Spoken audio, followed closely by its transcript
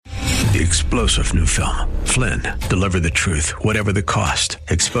The explosive new film, Flynn, deliver the truth, whatever the cost,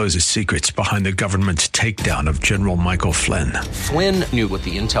 exposes secrets behind the government's takedown of General Michael Flynn. Flynn knew what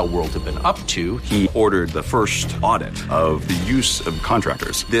the intel world had been up to. He ordered the first audit of the use of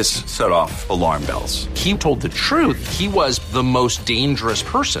contractors. This set off alarm bells. He told the truth. He was the most dangerous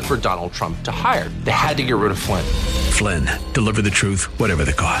person for Donald Trump to hire. They had to get rid of Flynn. Flynn, deliver the truth, whatever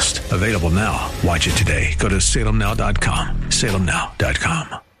the cost. Available now. Watch it today. Go to salemnow.com.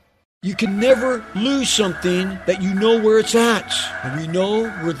 salemnow.com. You can never lose something that you know where it's at. And we know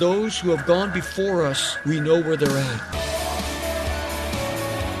where those who have gone before us, we know where they're at.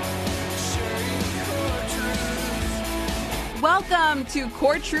 Welcome to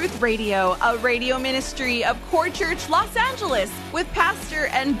Core Truth Radio, a radio ministry of Core Church Los Angeles with pastor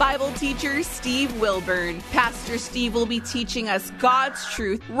and Bible teacher Steve Wilburn. Pastor Steve will be teaching us God's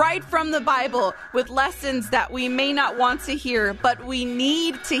truth right from the Bible with lessons that we may not want to hear, but we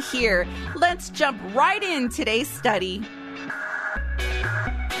need to hear. Let's jump right in today's study.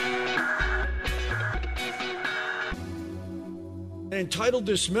 I entitled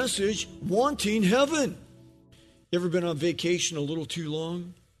this message, Wanting Heaven. You ever been on vacation a little too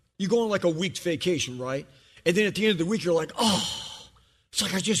long? You go on like a week's vacation, right? And then at the end of the week, you're like, oh, it's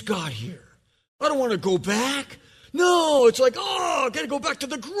like I just got here. I don't want to go back. No, it's like, oh, I got to go back to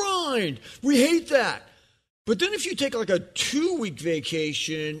the grind. We hate that. But then if you take like a 2-week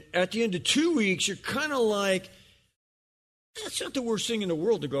vacation, at the end of 2 weeks, you're kind of like, that's not the worst thing in the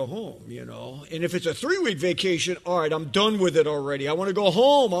world to go home, you know. And if it's a 3-week vacation, all right, I'm done with it already. I want to go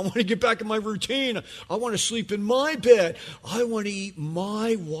home. I want to get back in my routine. I want to sleep in my bed. I want to eat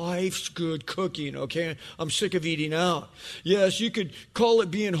my wife's good cooking, okay? I'm sick of eating out. Yes, you could call it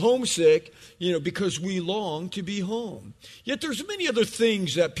being homesick, you know, because we long to be home. Yet there's many other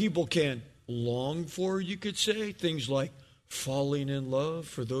things that people can long for, you could say. Things like falling in love,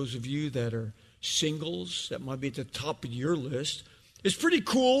 for those of you that are singles, that might be at the top of your list. It's pretty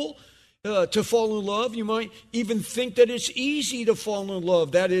cool to fall in love. You might even think that it's easy to fall in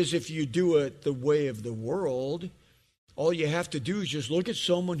love. That is, if you do it the way of the world. All you have to do is just look at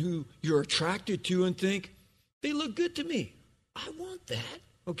someone who you're attracted to and think, they look good to me. I want that.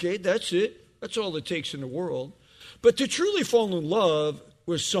 Okay, that's it. That's all it takes in the world. But to truly fall in love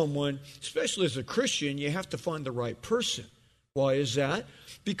with someone, especially as a Christian, you have to find the right person. Why is that?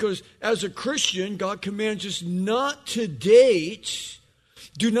 Because as a Christian, God commands us not to date.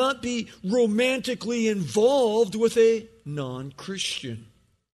 Do not be romantically involved with a non-Christian.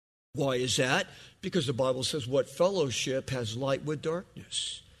 Why is that? Because the Bible says, what fellowship has light with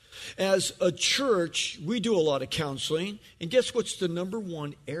darkness? As a church, we do a lot of counseling. And guess what's the number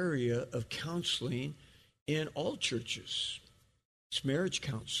one area of counseling in all churches? It's marriage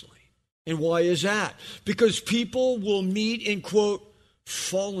counseling. And why is that? Because people will meet and, quote,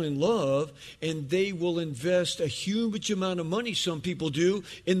 fall in love, and they will invest a huge amount of money, some people do,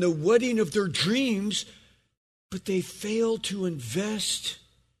 in the wedding of their dreams, but they fail to invest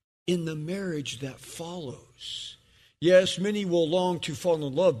in the marriage that follows. Yes, many will long to fall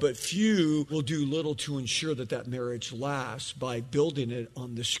in love, but few will do little to ensure that that marriage lasts by building it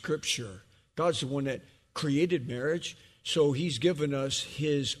on the Scripture. God's the one that created marriage. So he's given us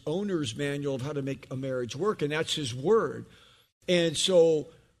his owner's manual of how to make a marriage work, and that's his word. And so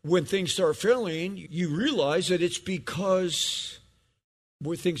when things start failing, you realize that it's because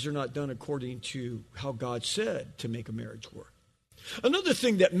things are not done according to how God said to make a marriage work. Another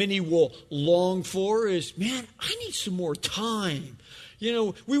thing that many will long for is, man, I need some more time. You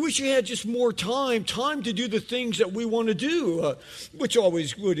know, we wish we had just more time to do the things that we want to do, which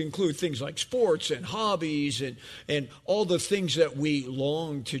always would include things like sports and hobbies and all the things that we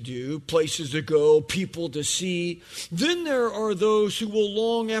long to do, places to go, people to see. Then there are those who will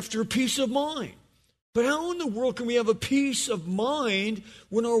long after peace of mind. But how in the world can we have a peace of mind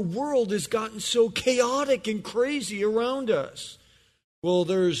when our world has gotten so chaotic and crazy around us? Well,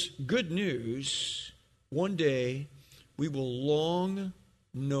 there's good news. One day, we will long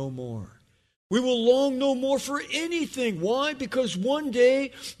no more. We will long no more for anything. Why? Because one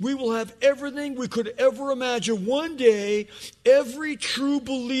day we will have everything we could ever imagine. One day, every true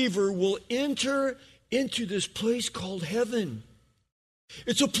believer will enter into this place called heaven.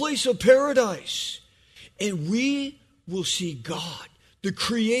 It's a place of paradise. And we will see God, the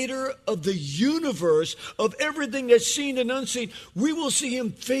creator of the universe, of everything that's seen and unseen. We will see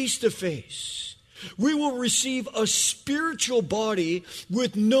him face to face. We will receive a spiritual body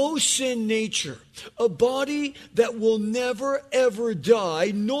with no sin nature, a body that will never, ever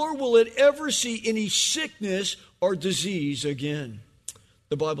die, nor will it ever see any sickness or disease again.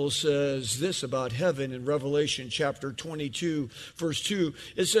 The Bible says this about heaven in Revelation chapter 22, verse 2.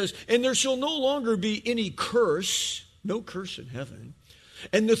 It says, "And there shall no longer be any curse," no curse in heaven,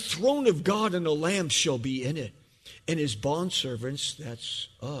 "and the throne of God and the Lamb shall be in it. And his bondservants," that's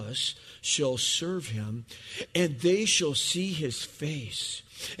us, "shall serve him, and they shall see his face.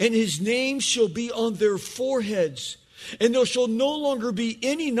 And his name shall be on their foreheads. And there shall no longer be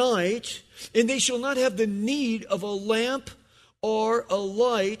any night, and they shall not have the need of a lamp or a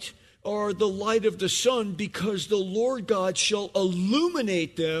light or the light of the sun, because the Lord God shall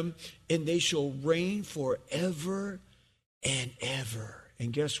illuminate them, and they shall reign forever and ever."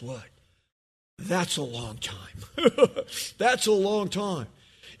 And guess what? That's a long time. That's a long time.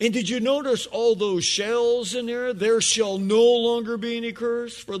 And did you notice all those shells in there? "There shall no longer be any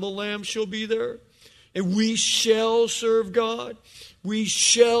curse, for the Lamb shall be there. And we shall serve God. We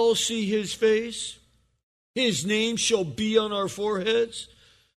shall see his face. His name shall be on our foreheads."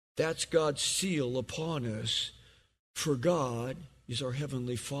 That's God's seal upon us. For God is our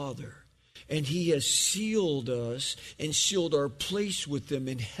heavenly Father. And he has sealed us and sealed our place with him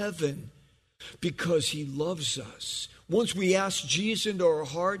in heaven because he loves us. Once we ask Jesus into our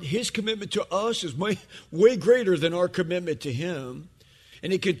heart, his commitment to us is way greater than our commitment to him.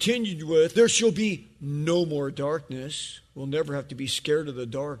 And it continued with, "There shall be no more darkness." We'll never have to be scared of the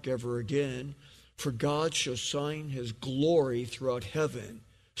dark ever again. "For God shall shine his glory throughout heaven.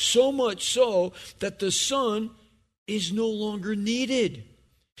 So much so that the sun is no longer needed.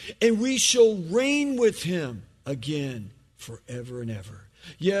 And we shall reign with him again forever and ever."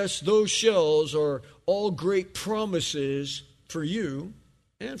 Yes, those shells are all great promises for you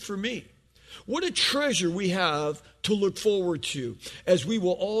and for me. What a treasure we have to look forward to as we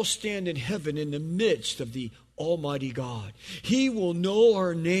will all stand in heaven in the midst of the Almighty God. He will know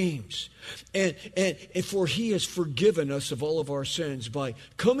our names, and for he has forgiven us of all of our sins by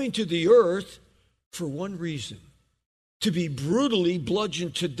coming to the earth for one reason: to be brutally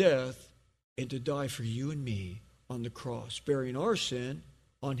bludgeoned to death and to die for you and me on the cross, bearing our sin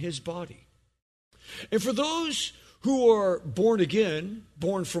on his body. And for those who are born again,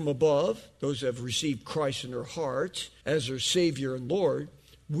 born from above, those who have received Christ in their heart as their Savior and Lord,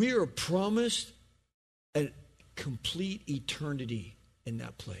 we are promised a complete eternity in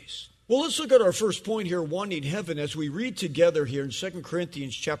that place. Well, let's look at our first point here, wanting heaven, as we read together here in 2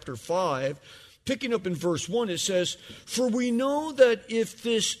 Corinthians chapter 5, picking up in verse 1, it says, "For we know that if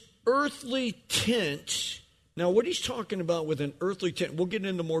this earthly tent..." Now, what he's talking about with an earthly tent, we'll get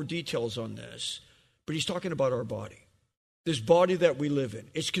into more details on this, but he's talking about our body, this body that we live in.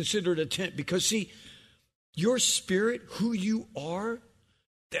 It's considered a tent because, see, your spirit, who you are,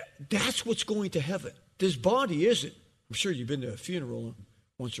 that's what's going to heaven. This body isn't. I'm sure you've been to a funeral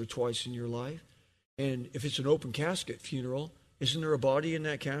once or twice in your life, and if it's an open casket funeral, isn't there a body in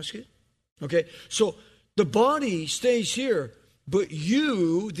that casket? Okay, so the body stays here. But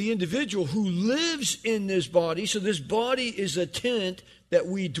you, the individual who lives in this body, so this body is a tent that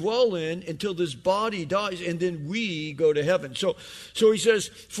we dwell in until this body dies, and then we go to heaven. So he says,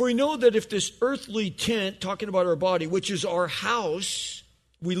 "For we know that if this earthly tent," talking about our body, which is our house,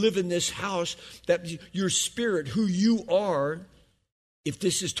 we live in this house, that your spirit, who you are, if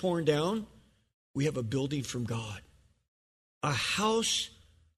this is torn down, we have a building from God. A house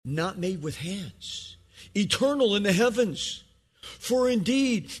not made with hands, eternal in the heavens. "For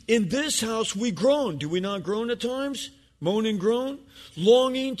indeed, in this house we groan." Do we not groan at times? Moan and groan?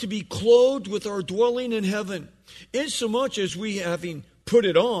 "Longing to be clothed with our dwelling in heaven, insomuch as we, having put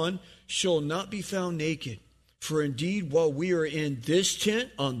it on, shall not be found naked. For indeed, while we are in this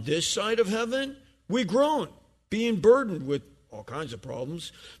tent on this side of heaven, we groan, being burdened with all kinds of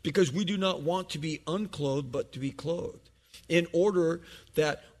problems, because we do not want to be unclothed, but to be clothed, in order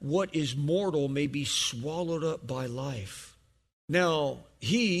that what is mortal may be swallowed up by life. Now,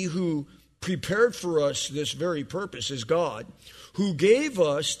 he who prepared for us this very purpose is God, who gave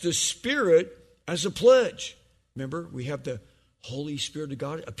us the Spirit as a pledge." Remember, we have the Holy Spirit of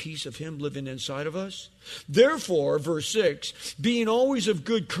God, a piece of him living inside of us. "Therefore," verse 6, "being always of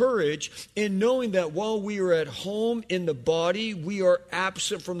good courage, and knowing that while we are at home in the body, we are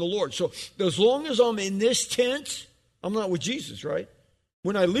absent from the Lord." So as long as I'm in this tent, I'm not with Jesus, right?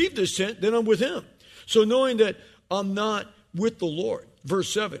 When I leave this tent, then I'm with him. So knowing that I'm not with the Lord.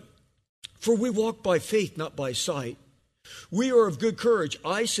 Verse 7, "For we walk by faith, not by sight. We are of good courage,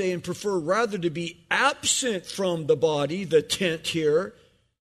 I say, and prefer rather to be absent from the body," the tent here,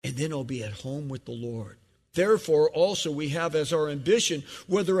 "and then I'll be at home with the Lord. Therefore also we have as our ambition,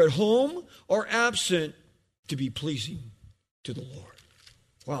 whether at home or absent, to be pleasing to the Lord."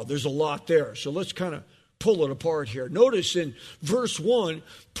 Wow, there's a lot there. So let's kind of pull it apart here. Notice in verse 1,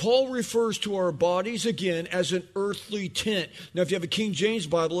 Paul refers to our bodies again as an earthly tent. Now, if you have a King James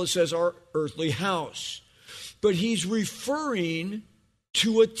Bible, it says our earthly house. But he's referring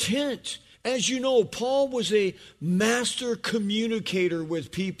to a tent. As you know, Paul was a master communicator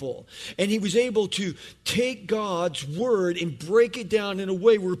with people, and he was able to take God's word and break it down in a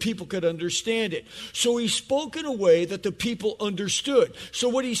way where people could understand it. So he spoke in a way that the people understood. So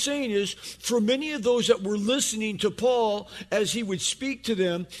what he's saying is, for many of those that were listening to Paul as he would speak to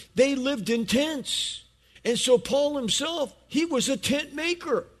them, they lived in tents. And so Paul himself, he was a tent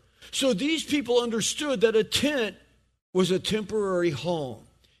maker. So these people understood that a tent was a temporary home.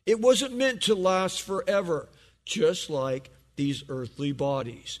 It wasn't meant to last forever, just like these earthly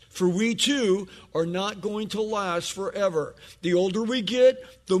bodies. For we too are not going to last forever. The older we get,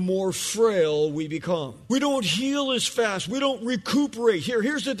 the more frail we become. We don't heal as fast. We don't recuperate.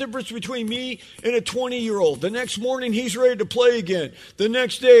 Here's the difference between me and a 20-year-old. The next morning, he's ready to play again. The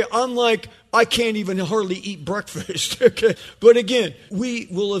next day, I'm like, I can't even hardly eat breakfast. Okay? But again, we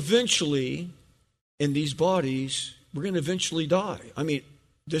will eventually, in these bodies, we're going to eventually die. I mean,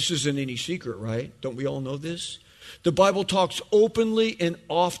 this isn't any secret, right? Don't we all know this? The Bible talks openly and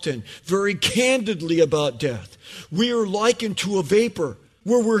often, very candidly about death. We are likened to a vapor,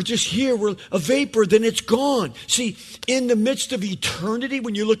 where we're just here, we're a vapor, then it's gone. See, in the midst of eternity,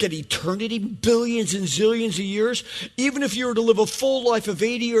 when you look at eternity, billions and zillions of years, even if you were to live a full life of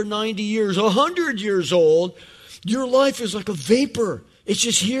 80 or 90 years, 100 years old, your life is like a vapor. It's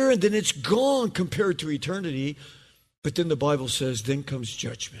just here and then it's gone compared to eternity. But then the Bible says, then comes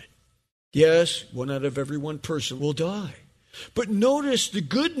judgment. Yes, 1 out of every 1 person will die. But notice the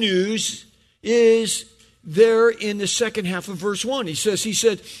good news is there in the second half of verse 1. He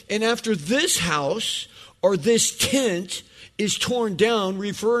said, and after this house or this tent is torn down,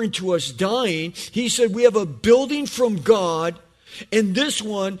 referring to us dying, he said, we have a building from God. And this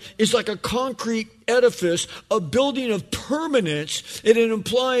one is like a concrete edifice, a building of permanence, and it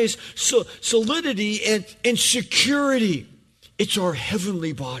implies solidity and security. It's our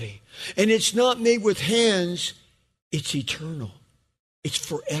heavenly body. And it's not made with hands. It's eternal. It's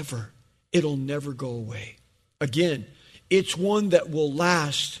forever. It'll never go away. Again, it's one that will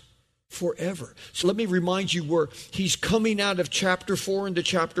last forever. So let me remind you where he's coming out of chapter 4 into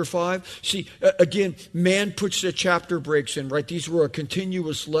chapter 5. See, again, man puts the chapter breaks in, right? These were a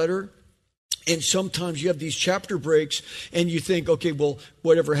continuous letter. And sometimes you have these chapter breaks and you think, okay, well,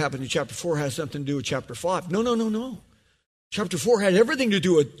 whatever happened in chapter 4 has something to do with chapter 5. No. Chapter 4 had everything to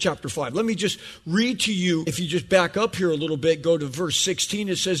do with chapter 5. Let me just read to you. If you just back up here a little bit, go to verse 16.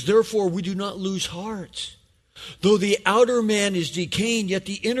 It says, therefore we do not lose heart. Though the outer man is decaying, yet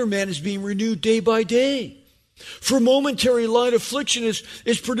the inner man is being renewed day by day. For momentary light affliction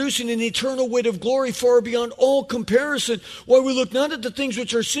is producing an eternal weight of glory far beyond all comparison. Why we look not at the things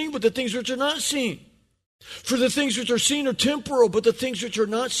which are seen, but the things which are not seen. For the things which are seen are temporal, but the things which are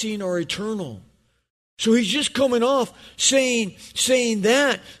not seen are eternal. So he's just coming off saying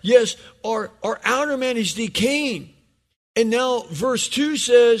that, yes, our outer man is decaying. And now verse 2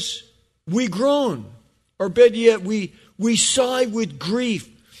 says, we groan. Or better yet, we sigh with grief,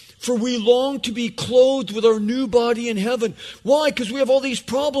 for we long to be clothed with our new body in heaven. Why? Because we have all these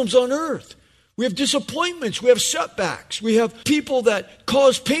problems on earth. We have disappointments. We have setbacks. We have people that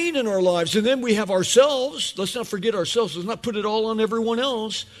cause pain in our lives. And then we have ourselves. Let's not forget ourselves. Let's not put it all on everyone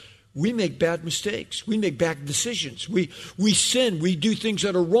else. We make bad mistakes. We make bad decisions. We sin. We do things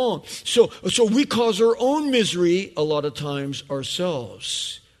that are wrong. So we cause our own misery a lot of times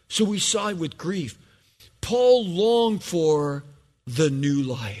ourselves. So we sigh with grief. Paul longed for the new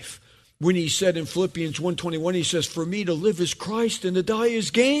life. When he said in Philippians 1:21, he says, for me to live is Christ and to die is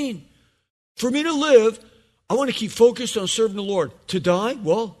gain. For me to live, I want to keep focused on serving the Lord. To die,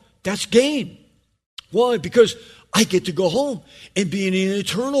 well, that's gain. Why? Because I get to go home and be in an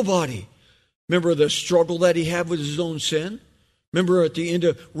eternal body. Remember the struggle that he had with his own sin? Remember at the end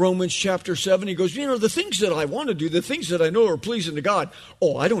of Romans chapter 7, he goes, the things that I want to do, the things that I know are pleasing to God,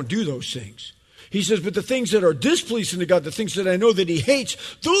 I don't do those things. He says, but the things that are displeasing to God, the things that I know that he hates,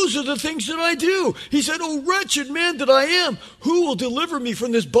 those are the things that I do. He said, oh, wretched man that I am, who will deliver me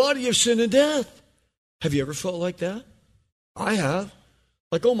from this body of sin and death? Have you ever felt like that? I have.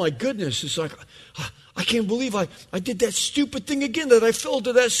 Like, oh my goodness, it's like, I can't believe I did that stupid thing again, that I fell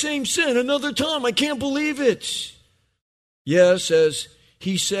to that same sin another time. I can't believe it. Yes, as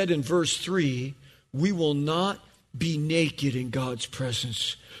he said in verse 3, we will not be naked in God's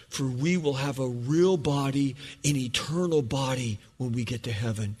presence, for we will have a real body, an eternal body when we get to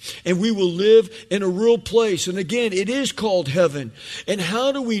heaven. And we will live in a real place. And again, it is called heaven. And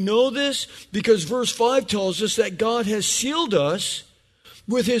how do we know this? Because verse 5 tells us that God has sealed us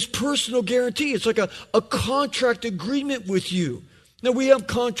with his personal guarantee. It's like a contract agreement with you. Now, we have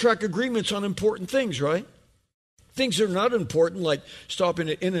contract agreements on important things, right? Things that are not important, like stopping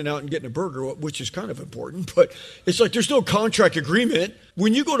at In-N-Out and getting a burger, which is kind of important, but it's like there's no contract agreement.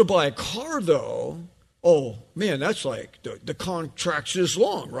 When you go to buy a car, though, oh, man, that's like the contract's this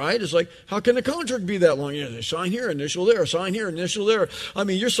long, right? It's like, how can the contract be that long? You know, they sign here, initial there, sign here, initial there. I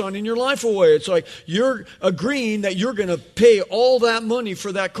mean, you're signing your life away. It's like you're agreeing that you're going to pay all that money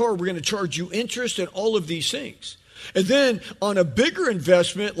for that car. We're going to charge you interest and all of these things. And then on a bigger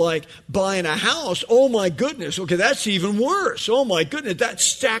investment like buying a house, oh my goodness, okay, that's even worse. Oh my goodness, that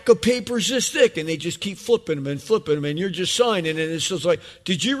stack of papers this thick, and they just keep flipping them, and you're just signing, and it's just like,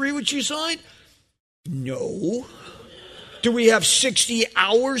 did you read what you signed? No. Do we have 60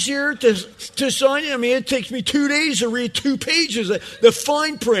 hours here to sign it? I mean, it takes me 2 days to read 2 pages, the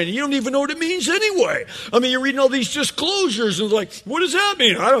fine print. You don't even know what it means anyway. I mean, you're reading all these disclosures, and it's like, what does that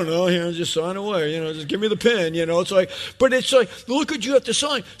mean? I don't know. Just sign away. Just give me the pen. It's like, but it's like, look what you have to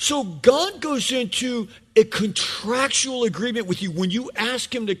sign. So God goes into a contractual agreement with you. When you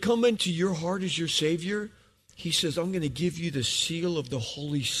ask him to come into your heart as your Savior, he says, I'm going to give you the seal of the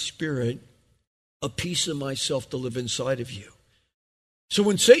Holy Spirit, a piece of myself to live inside of you. So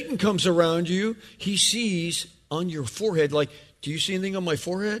when Satan comes around you, he sees on your forehead, like, do you see anything on my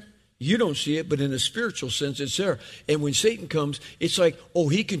forehead? You don't see it, but in a spiritual sense, it's there. And when Satan comes, it's like, oh,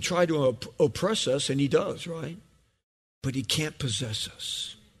 he can try to oppress us, and he does, right? But he can't possess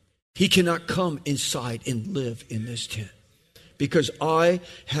us. He cannot come inside and live in this tent, because I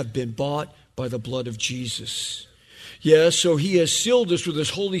have been bought by the blood of Jesus. Yes, so he has sealed us with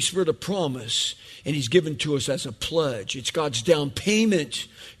his Holy Spirit of promise, and he's given to us as a pledge. It's God's down payment.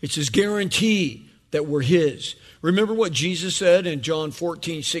 It's his guarantee that we're his. Remember what Jesus said in John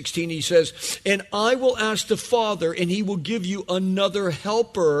 14:16. He says, and I will ask the Father, and he will give you another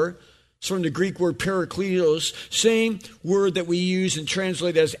helper. It's from the Greek word parakletos, same word that we use and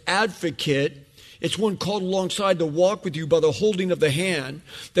translate as advocate. It's one called alongside to walk with you by the holding of the hand,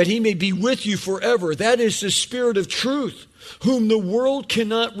 that he may be with you forever. That is the Spirit of truth, whom the world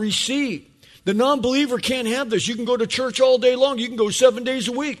cannot receive. The non-believer can't have this. You can go to church all day long. You can go 7 days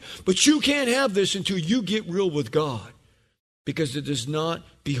a week. But you can't have this until you get real with God, because it does not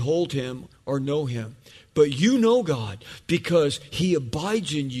behold him or know him. But you know God because he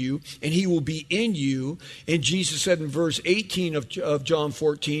abides in you and he will be in you. And Jesus said in verse 18 of John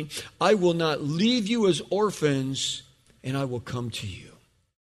 14, I will not leave you as orphans, and I will come to you.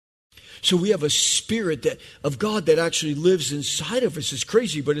 So we have a spirit of God that actually lives inside of us. It's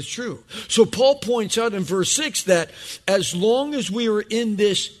crazy, but it's true. So Paul points out in verse 6 that as long as we are in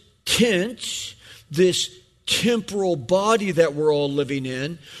this tent, this temporal body that we're all living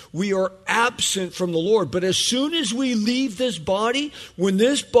in, we are absent from the Lord. But as soon as we leave this body, when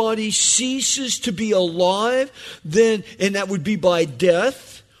this body ceases to be alive, then, and that would be by death,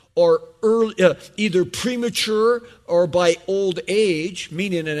 or early, either premature or by old age,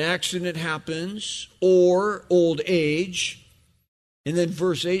 meaning an accident happens, or old age. And then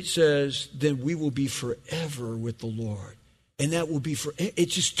verse 8 says, then we will be forever with the Lord. And that will be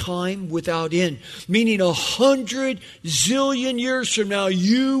it's just time without end. Meaning 100 zillion years from now,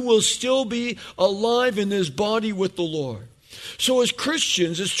 you will still be alive in this body with the Lord. So as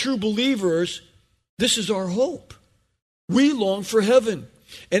Christians, as true believers, this is our hope. We long for heaven.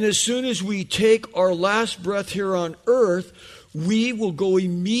 And as soon as we take our last breath here on earth, we will go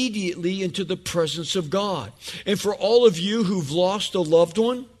immediately into the presence of God. And for all of you who've lost a loved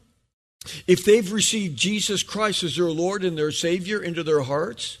one, if they've received Jesus Christ as their Lord and their Savior into their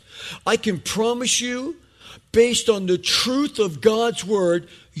hearts, I can promise you, based on the truth of God's Word,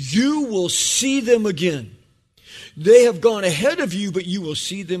 you will see them again. They have gone ahead of you, but you will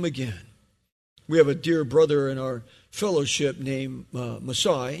see them again. We have a dear brother in our fellowship named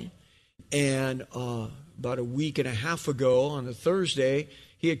Masai, and about a week and a half ago on a Thursday,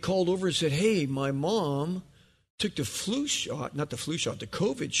 he had called over and said, hey, my mom took the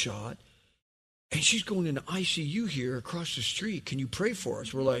COVID shot, and she's going into ICU here across the street. Can you pray for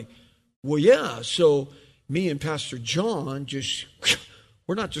us? We're like, well, yeah. So me and Pastor John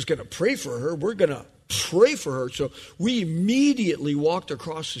we're not just going to pray for her. We're going to pray for her. So we immediately walked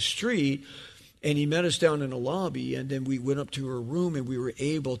across the street, and he met us down in the lobby, and then we went up to her room, and we were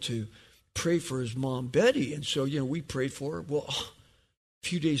able to pray for his mom, Betty. And so, we prayed for her. Well, a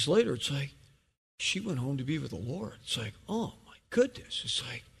few days later, it's like, she went home to be with the Lord. It's like, oh my goodness. It's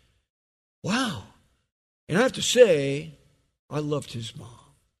like, wow. And I have to say, I loved his mom.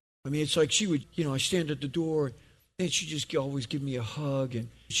 I mean, it's like she would, I stand at the door and she'd just always give me a hug, and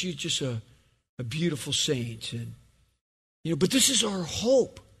she's just a beautiful saint. And, but this is our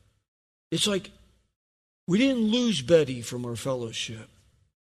hope. It's like we didn't lose Betty from our fellowship,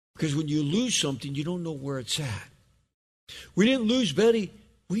 because when you lose something, you don't know where it's at. We didn't lose Betty.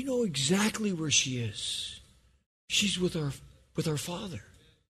 We know exactly where she is. She's with our Father.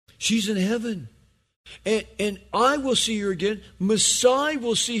 She's in heaven. And I will see her again. Messiah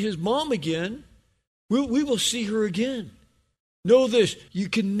will see his mom again. We will see her again. Know this, you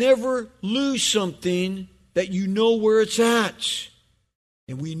can never lose something that you know where it's at.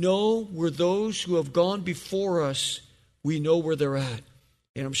 And we know where those who have gone before us, we know where they're at.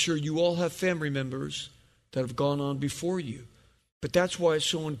 And I'm sure you all have family members that have gone on before you. But that's why it's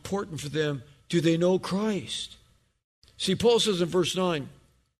so important for them. Do they know Christ? See, Paul says in verse 9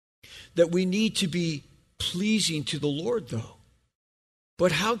 that we need to be pleasing to the Lord, though.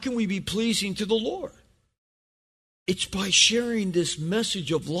 But how can we be pleasing to the Lord? It's by sharing this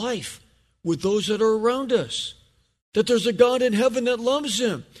message of life with those that are around us. That there's a God in heaven that loves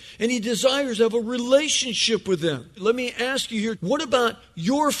them, and he desires to have a relationship with them. Let me ask you here, what about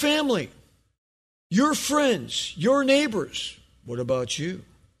your family, your friends, your neighbors? What about you?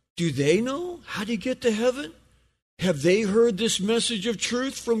 Do they know how to get to heaven? Have they heard this message of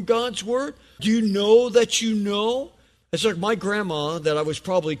truth from God's word? Do you know that you know? It's like my grandma that I was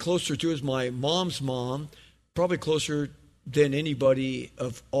probably closer to as my mom's mom, probably closer than anybody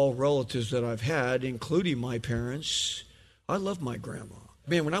of all relatives that I've had, including my parents. I love my grandma.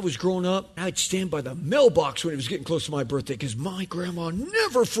 Man, when I was growing up, I'd stand by the mailbox when it was getting close to my birthday because my grandma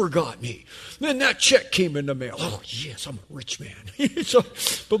never forgot me. Then that check came in the mail. Oh, yes, I'm a rich man.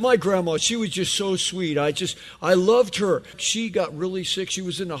 But my grandma, she was just so sweet. I loved her. She got really sick. She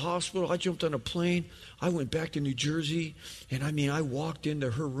was in the hospital. I jumped on a plane. I went back to New Jersey. And I walked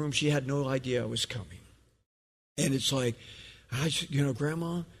into her room. She had no idea I was coming. And it's like,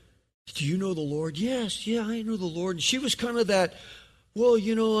 Grandma, do you know the Lord? Yes, I know the Lord. And she was kind of that, well,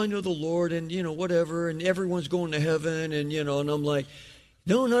 I know the Lord and, whatever, and everyone's going to heaven, and, and I'm like,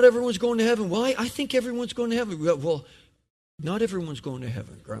 no, not everyone's going to heaven. Well, I think everyone's going to heaven. Well, not everyone's going to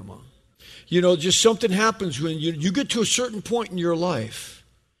heaven, Grandma. Just something happens when you get to a certain point in your life,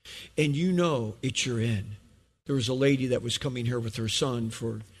 and it's your end. There was a lady that was coming here with her son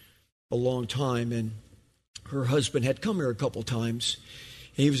for a long time, and her husband had come here a couple times.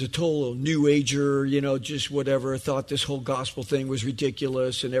 He was a total new ager, just whatever, thought this whole gospel thing was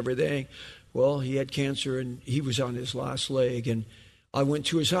ridiculous and everything. Well, he had cancer and he was on his last leg. And I went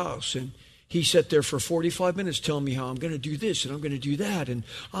to his house and he sat there for 45 minutes telling me how I'm going to do this and I'm going to do that and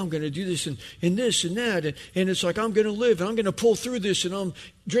I'm going to do this and this and that. And it's like I'm going to live and I'm going to pull through this and I'm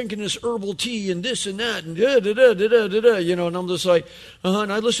drinking this herbal tea and this and that and and I'm just like,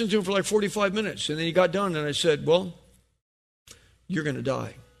 And I listened to him for like 45 minutes. And then he got done and I said, well, you're going to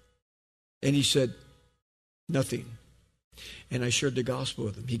die. And he said, nothing. And I shared the gospel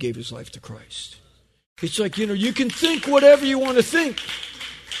with him. He gave his life to Christ. It's like, you can think whatever you want to think.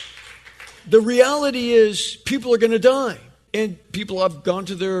 The reality is people are going to die. And people, I've gone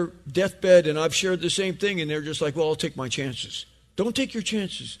to their deathbed and I've shared the same thing. And they're just like, well, I'll take my chances. Don't take your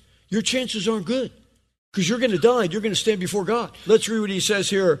chances. Your chances aren't good. Because you're going to die. You're going to stand before God. Let's read what he says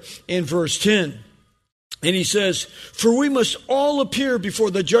here in verse 10. And he says, for we must all appear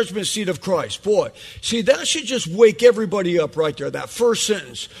before the judgment seat of Christ. Boy, see, that should just wake everybody up right there, that first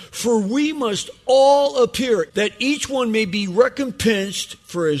sentence. For we must all appear, that each one may be recompensed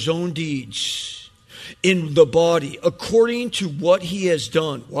for his own deeds in the body, according to what he has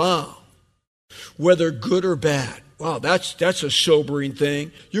done. Wow. Whether good or bad. Wow, that's a sobering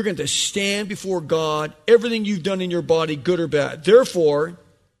thing. You're going to stand before God, everything you've done in your body, good or bad. Therefore,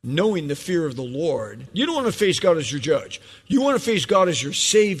 knowing the fear of the Lord, you don't want to face God as your judge. You want to face God as your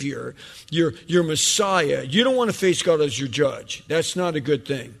Savior, your Messiah. You don't want to face God as your judge. That's not a good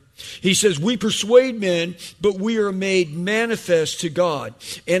thing. He says, we persuade men, but we are made manifest to God.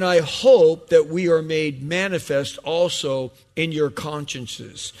 And I hope that we are made manifest also in your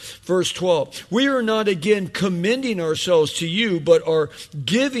consciences. Verse 12, we are not again commending ourselves to you, but are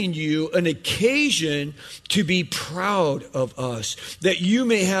giving you an occasion to be proud of us, that you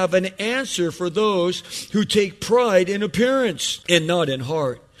may have an answer for those who take pride in appearance and not in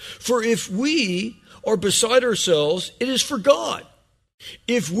heart. For if we are beside ourselves, it is for God.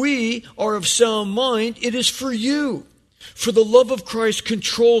 If we are of sound mind, it is for you. For the love of Christ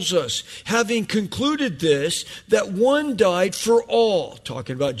controls us, having concluded this, that one died for all.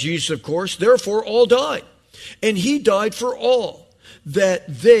 Talking about Jesus, of course. Therefore, all died. And he died for all, that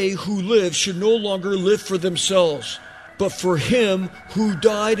they who live should no longer live for themselves, but for him who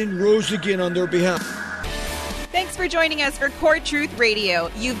died and rose again on their behalf. Thanks for joining us for Core Truth Radio.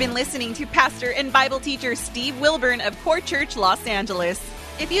 You've been listening to pastor and Bible teacher Steve Wilburn of Core Church, Los Angeles.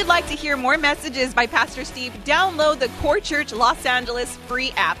 If you'd like to hear more messages by Pastor Steve, download the Core Church Los Angeles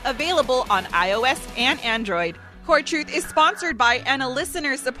free app, available on iOS and Android. Core Truth is sponsored by and a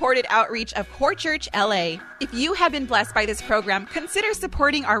listener-supported outreach of Core Church LA. If you have been blessed by this program, consider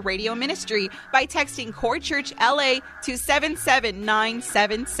supporting our radio ministry by texting Core Church LA to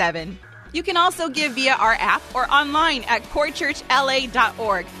 77977. You can also give via our app or online at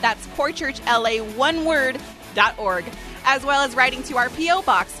corechurchla.org. That's corechurchla, one word.org. As well as writing to our P.O.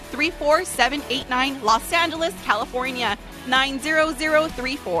 Box 34789, Los Angeles, California,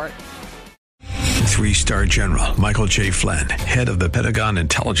 90034. 3-star General Michael J. Flynn, head of the Pentagon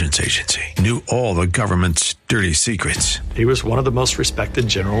Intelligence Agency, knew all the government's dirty secrets. He was one of the most respected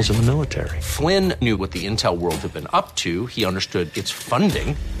generals in the military. Flynn knew what the intel world had been up to. He understood its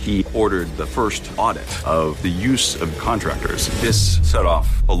funding. He ordered the first audit of the use of contractors. This set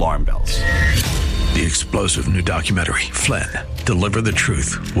off alarm bells. The explosive new documentary, Flynn, Deliver the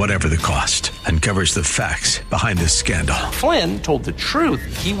Truth, Whatever the Cost, uncovers the facts behind this scandal. Flynn told the truth.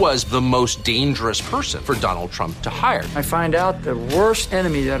 He was the most dangerous person for Donald Trump to hire. I find out the worst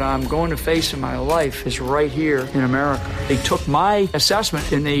enemy that I'm going to face in my life is right here in America. They took my assessment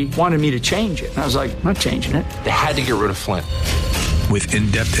and they wanted me to change it. And I was like, I'm not changing it. They had to get rid of Flynn. With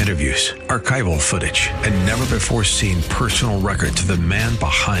in-depth interviews, archival footage, and never-before-seen personal records of the man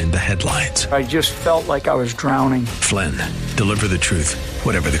behind the headlines. I just felt like I was drowning. Flynn, Deliver the Truth,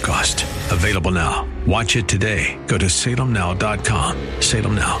 Whatever the Cost. Available now. Watch it today. Go to salemnow.com.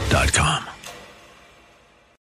 salemnow.com.